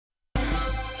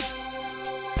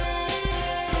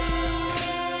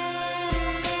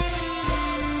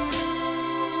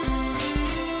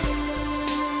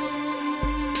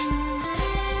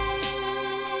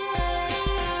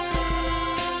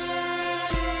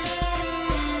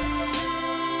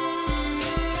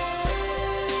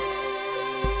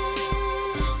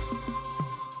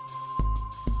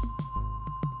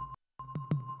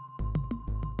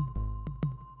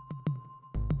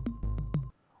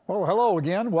Well, hello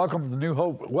again. Welcome to New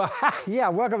Hope. Well, yeah,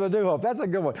 welcome to New Hope. That's a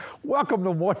good one. Welcome to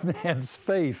One Man's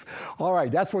Faith. All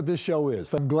right, that's what this show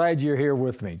is. I'm glad you're here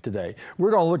with me today.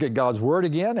 We're going to look at God's Word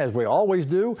again, as we always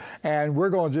do, and we're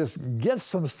going to just get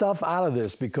some stuff out of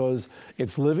this because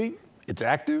it's living, it's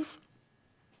active.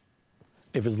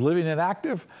 If it's living and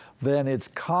active, then it's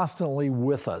constantly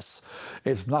with us.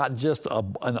 It's not just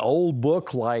an old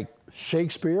book like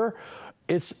Shakespeare.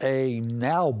 It's a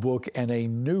now book and a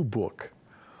new book,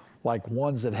 like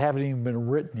ones that haven't even been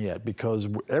written yet, because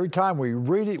every time we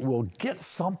read it, we'll get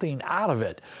something out of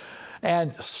it.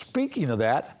 And speaking of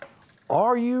that,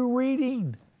 are you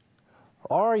reading?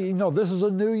 This is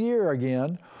a new year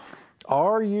again.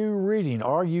 Are you reading?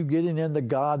 Are you getting into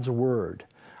God's Word?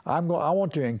 I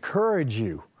want to encourage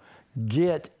you,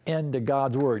 get into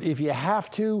God's Word. If you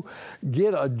have to,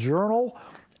 get a journal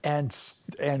and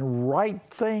write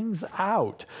things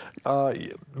out.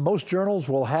 Most journals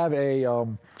will have a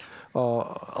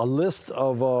list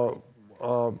of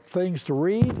things to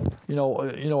read.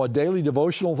 A daily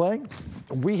devotional thing.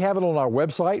 We have it on our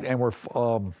website, and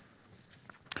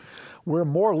we're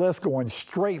more or less going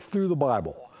straight through the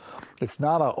Bible. It's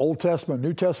not an Old Testament,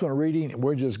 New Testament reading.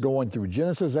 We're just going through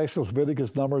Genesis, Exodus,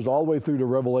 Leviticus, Numbers, all the way through to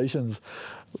Revelations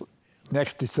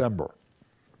next December.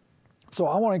 So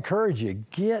I want to encourage you,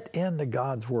 get into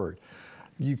God's Word.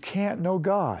 You can't know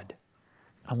God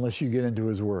unless you get into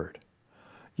His Word.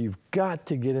 You've got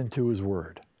to get into His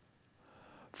Word.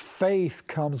 Faith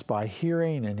comes by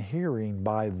hearing, and hearing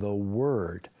by the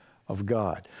Word of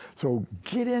God. So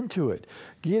get into it.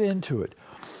 Get into it.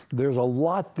 There's a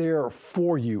lot there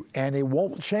for you, and it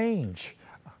won't change.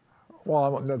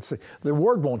 Well, let's see. The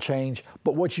Word won't change,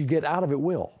 but what you get out of it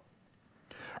will.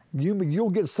 You'll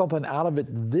get something out of it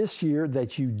this year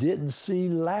that you didn't see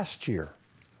last year.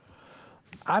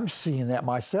 I'm seeing that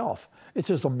myself. It's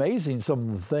just amazing, some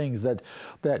of the things that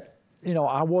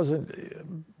I wasn't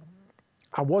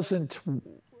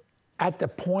at the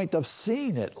point of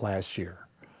seeing it last year.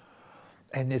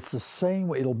 And it's the same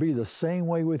way, it'll be the same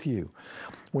way with you.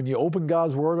 When you open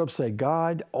God's Word up, say,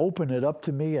 God, open it up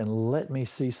to me and let me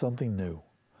see something new.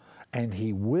 And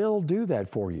He will do that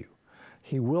for you.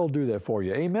 He will do that for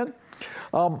you. Amen?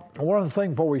 One of the things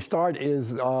before we start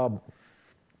is,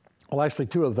 actually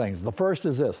two of the things. The first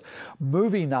is this.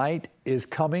 Movie night is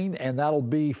coming, and that'll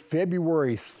be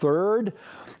February 3rd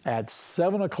at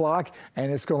 7 o'clock,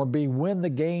 and it's going to be When the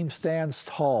Game Stands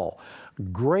Tall. A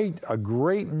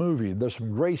great movie. There's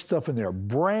some great stuff in there.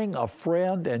 Bring a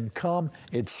friend and come.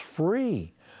 It's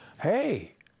free.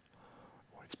 Hey,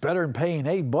 it's better than paying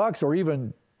 $8 or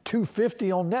even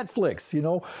 $2.50 on Netflix,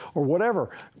 or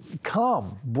whatever.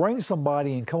 Come, bring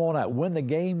somebody and come on out. When the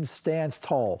Game Stands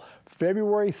Tall,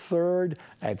 February 3rd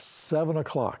at 7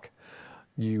 o'clock.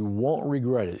 You won't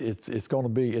regret it. It's going to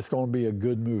be a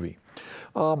good movie.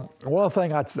 One other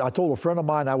thing, I told a friend of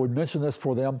mine I would mention this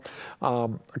for them.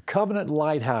 Covenant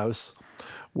Lighthouse,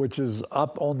 which is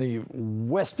up on the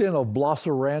west end of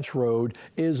Blosser Ranch Road,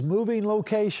 is moving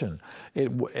location.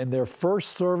 And their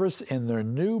first service in their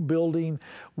new building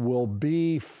will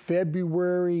be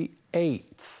February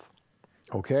 8th.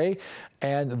 Okay?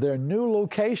 And their new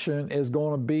location is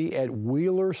going to be at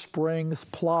Wheeler Springs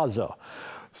Plaza.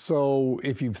 So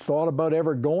if you've thought about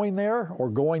ever going there or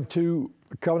going to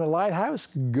Covenant Lighthouse,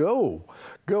 go.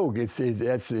 It's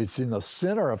in the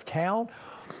center of town.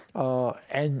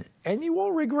 And you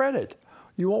won't regret it.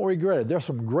 You won't regret it. There's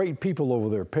some great people over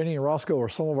there. Penny and Roscoe are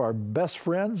some of our best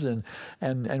friends, and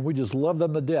we just love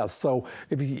them to death. So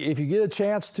if you get a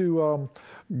chance to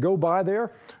go by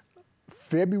there,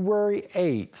 February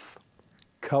 8th,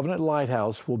 Covenant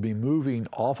Lighthouse will be moving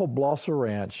off of Blosser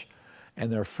Ranch,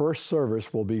 and their first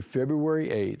service will be February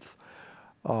 8th.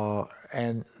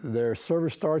 And their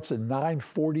service starts at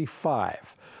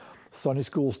 9:45. Sunday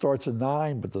school starts at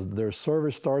 9, but their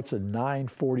service starts at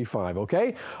 9:45,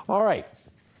 okay? All right.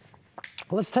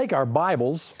 Let's take our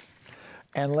Bibles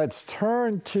and let's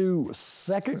turn to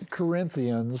 2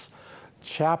 Corinthians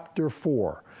chapter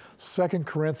 4. 2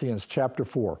 Corinthians chapter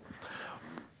 4.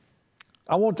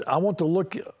 We're going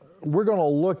to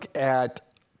look at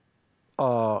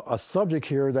a subject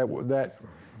here that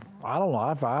I don't know,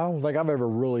 I don't think I've ever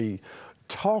really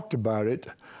talked about it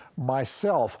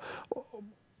myself,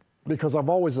 because I've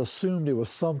always assumed it was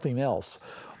something else.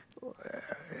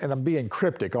 And I'm being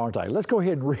cryptic, aren't I? Let's go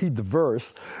ahead and read the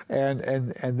verse, and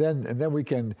then we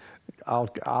can.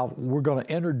 We're going to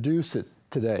introduce it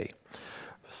today.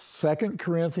 2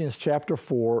 Corinthians chapter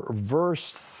 4,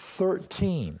 verse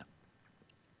 13.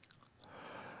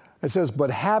 It says, but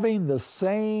having the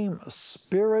same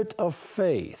spirit of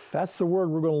faith, that's the word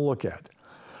we're going to look at.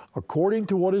 According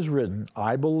to what is written,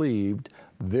 I believed,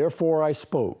 therefore I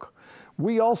spoke.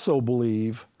 We also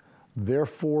believe,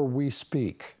 therefore we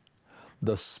speak.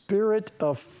 The spirit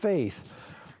of faith.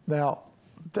 Now,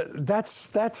 that's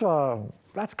kind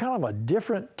of a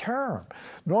different term.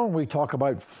 Normally we talk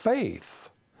about faith,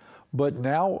 but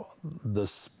now the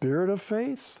spirit of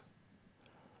faith.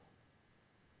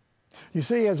 You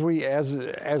see, as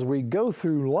we go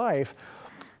through life,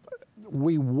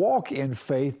 we walk in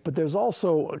faith, but there's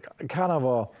also kind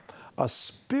of a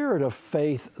spirit of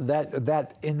faith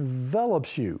that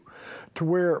envelops you to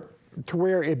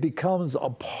where it becomes a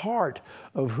part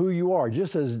of who you are.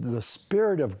 Just as the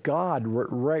Spirit of God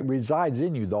resides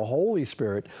in you, the Holy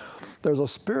Spirit, there's a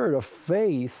spirit of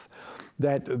faith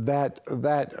that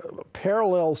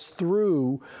parallels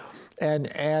through.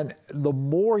 And the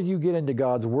more you get into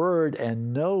God's Word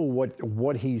and know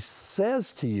what He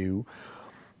says to you,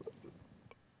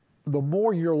 the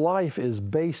more your life is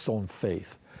based on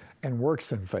faith and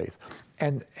works in faith.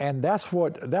 And that's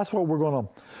what we're going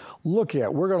to look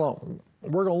at. We're going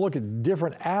to look at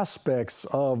different aspects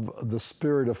of the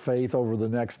spirit of faith over the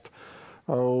next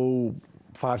 5,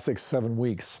 6, 7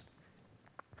 weeks.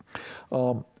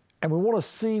 And we want to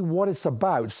see what it's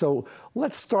about. So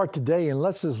let's start today and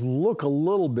let's just look a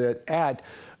little bit at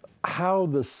how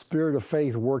the spirit of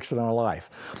faith works in our life.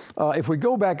 If we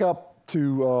go back up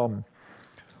to,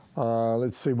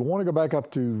 let's see, we want to go back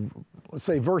up to, let's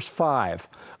say, verse 5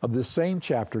 of this same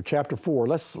chapter, chapter 4.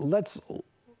 Let's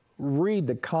read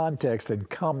the context and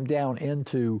come down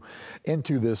into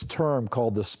this term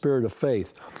called the spirit of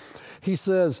faith. He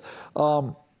says,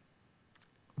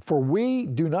 for we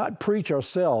do not preach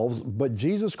ourselves, but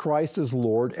Jesus Christ is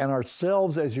Lord, and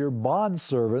ourselves as your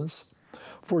bondservants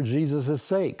for Jesus'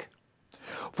 sake.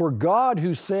 For God,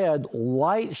 who said,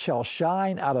 light shall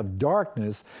shine out of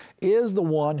darkness, is the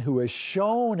one who has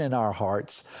shone in our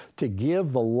hearts to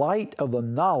give the light of the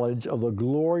knowledge of the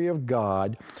glory of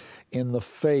God in the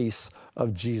face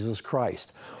of Jesus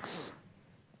Christ.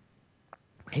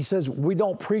 He says, we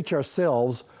don't preach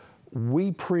ourselves,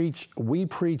 we preach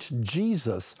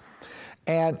Jesus,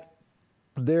 and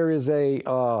there is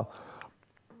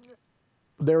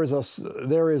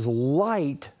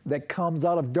light that comes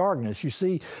out of darkness. You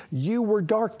see, you were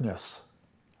darkness.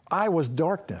 I was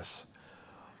darkness.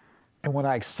 And when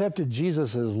I accepted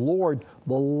Jesus as Lord,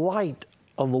 the light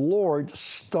of the Lord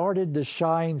started to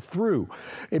shine through.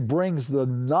 It brings the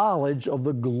knowledge of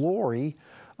the glory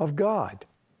of God.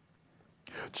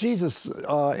 Jesus,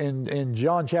 in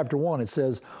John chapter 1, it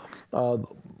says,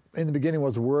 in the beginning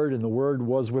was the Word, and the Word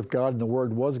was with God, and the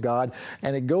Word was God.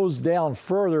 And it goes down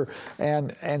further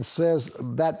and says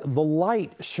that the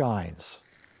light shines.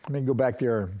 Let me go back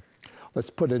there. Let's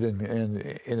put it in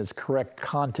its correct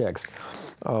context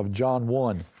of John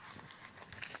 1.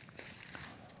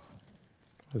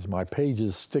 As my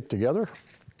pages stick together.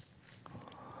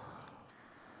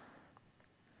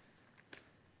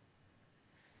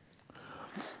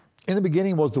 In the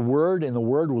beginning was the Word, and the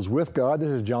Word was with God. This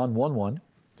is John 1:1.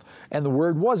 And the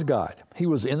Word was God. He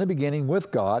was in the beginning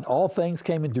with God. All things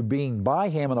came into being by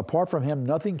Him, and apart from Him,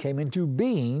 nothing came into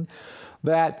being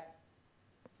that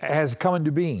has come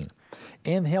into being.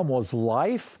 In Him was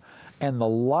life, and the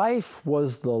life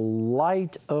was the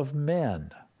light of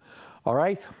men. All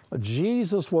right?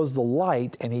 Jesus was the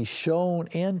light, and He shone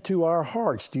into our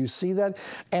hearts. Do you see that?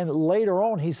 And later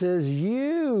on, He says,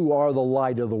 you are the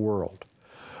light of the world.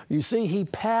 You see, He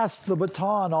passed the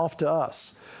baton off to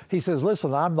us. He says,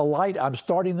 listen, I'm the light. I'm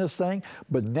starting this thing,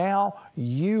 but now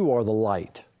you are the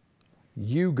light.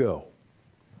 You go.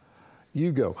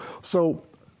 You go. So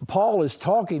Paul is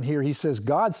talking here. He says,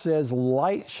 God says,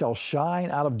 light shall shine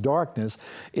out of darkness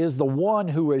is the one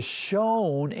who has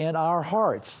shone in our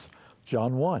hearts.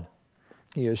 John 1.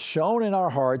 He has shone in our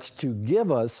hearts to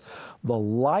give us the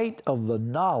light of the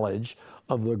knowledge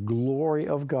of the glory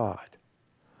of God.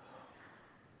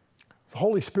 The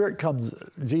Holy Spirit comes,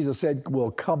 Jesus said,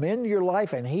 will come into your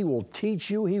life, and He will teach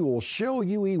you, He will show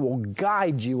you, He will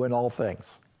guide you in all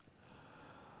things.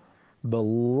 The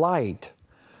light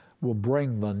will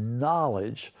bring the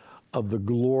knowledge of the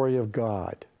glory of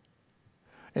God.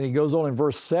 And he goes on in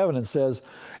verse 7 and says,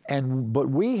 but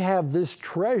we have this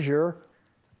treasure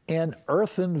in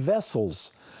earthen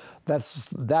vessels,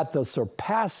 that the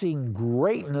surpassing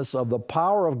greatness of the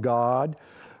power of God,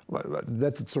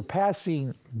 that the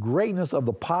surpassing greatness of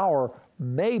the power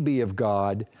may be of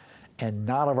God and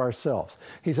not of ourselves.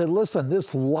 He said, listen,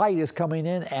 this light is coming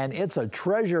in, and it's a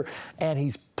treasure, and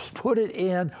He's put it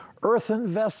in earthen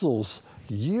vessels,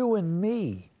 you and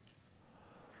me.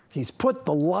 He's put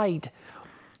the light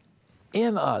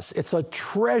in us. It's a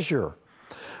treasure,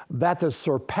 that the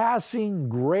surpassing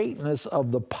greatness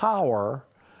of the power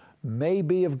may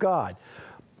be of God.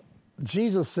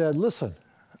 Jesus said, listen,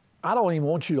 I don't even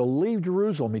want you to leave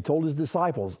Jerusalem, he told his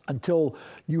disciples, until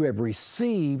you have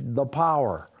received the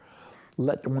power.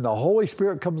 When the Holy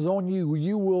Spirit comes on you,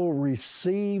 you will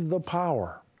receive the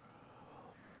power.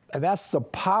 And that's the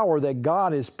power that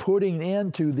God is putting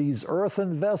into these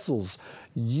earthen vessels,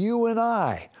 you and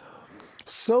I,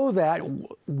 so that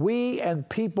we and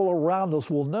people around us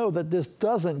will know that this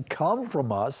doesn't come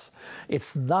from us.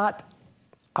 It's not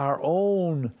our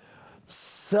own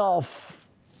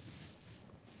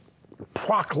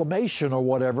self-proclamation or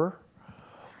whatever,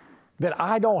 that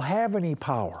I don't have any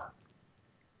power.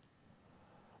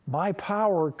 My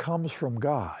power comes from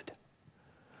God.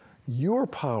 Your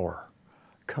power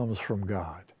comes from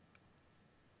God.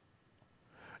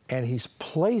 And He's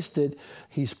placed it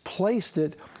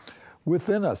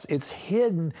within us. It's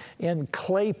hidden in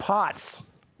clay pots,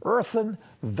 earthen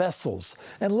vessels.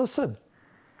 And listen,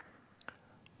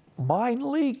 mine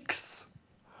leaks.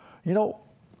 You know,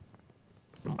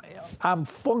 I'm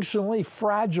functionally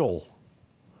fragile,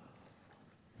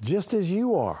 just as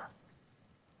you are.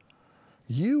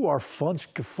 You are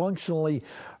functionally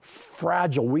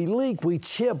fragile. We leak, we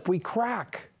chip, we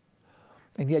crack.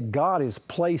 And yet God has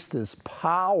placed this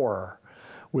power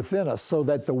within us so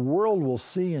that the world will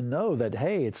see and know that,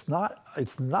 hey, it's not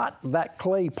that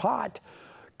clay pot,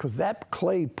 because that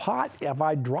clay pot, if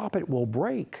I drop it, will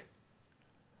break.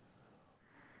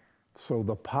 So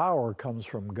the power comes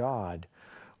from God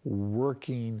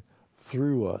working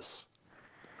through us.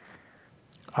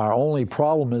 Our only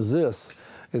problem is this,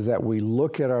 is that we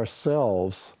look at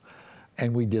ourselves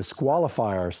and we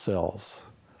disqualify ourselves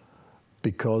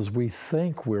because we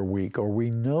think we're weak or we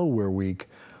know we're weak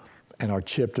and are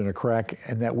chipped in a crack,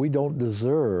 and that we don't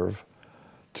deserve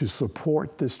to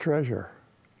support this treasure.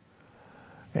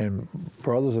 And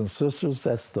brothers and sisters,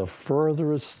 that's the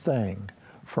furthest thing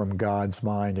from God's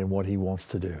mind and what He wants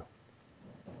to do.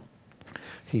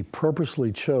 He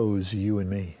purposely chose you and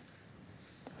me.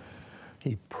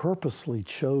 He purposely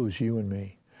chose you and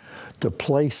me to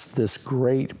place this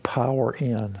great power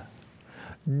in,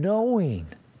 knowing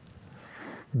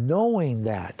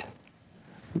that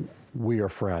we are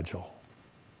fragile.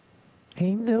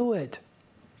 He knew it.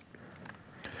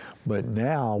 But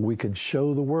now we can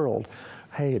show the world,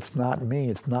 hey, it's not me,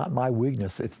 it's not my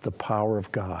weakness, it's the power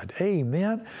of God.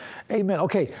 Amen. Amen.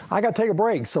 Okay, I got to take a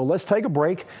break, so let's take a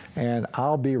break, and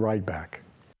I'll be right back.